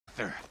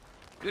Arthur.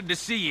 Good to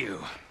see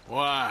you.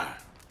 Why?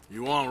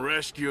 You want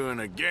rescuing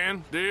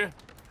again, dear?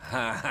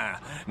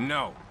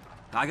 No.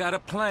 I got a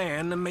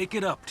plan to make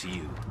it up to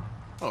you.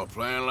 Oh,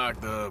 playing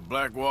like the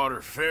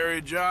Blackwater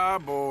ferry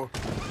job, or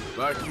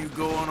like you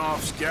going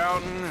off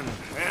scouting and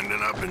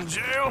ending up in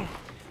jail?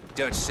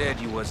 Dutch said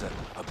you was a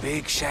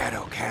big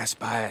shadow cast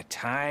by a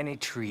tiny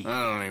tree.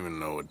 I don't even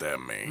know what that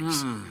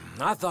means.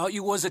 I thought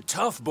you was a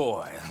tough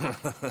boy.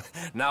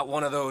 Not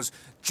one of those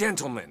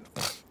gentlemen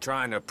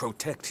trying to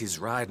protect his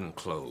riding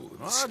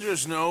clothes. I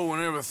just know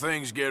whenever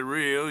things get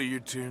real, you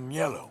turn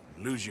yellow,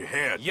 lose your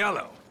head.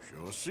 Yellow.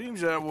 Sure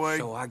seems that way.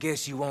 So I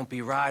guess you won't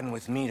be riding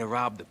with me to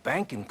rob the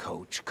banking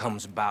coach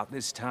comes about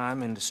this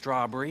time into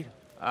Strawberry.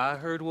 I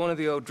heard one of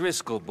the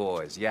O'Driscoll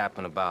boys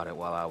yapping about it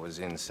while I was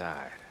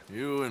inside.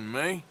 You and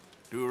me?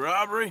 Do a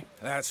robbery?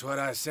 That's what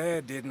I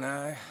said, didn't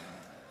I?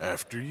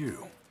 After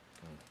you.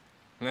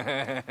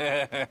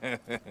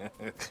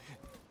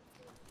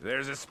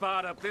 There's a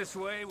spot up this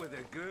way with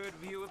a good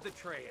view of the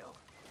trail.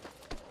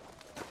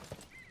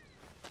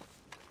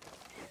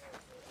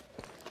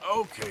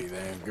 Okay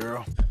then,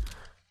 girl.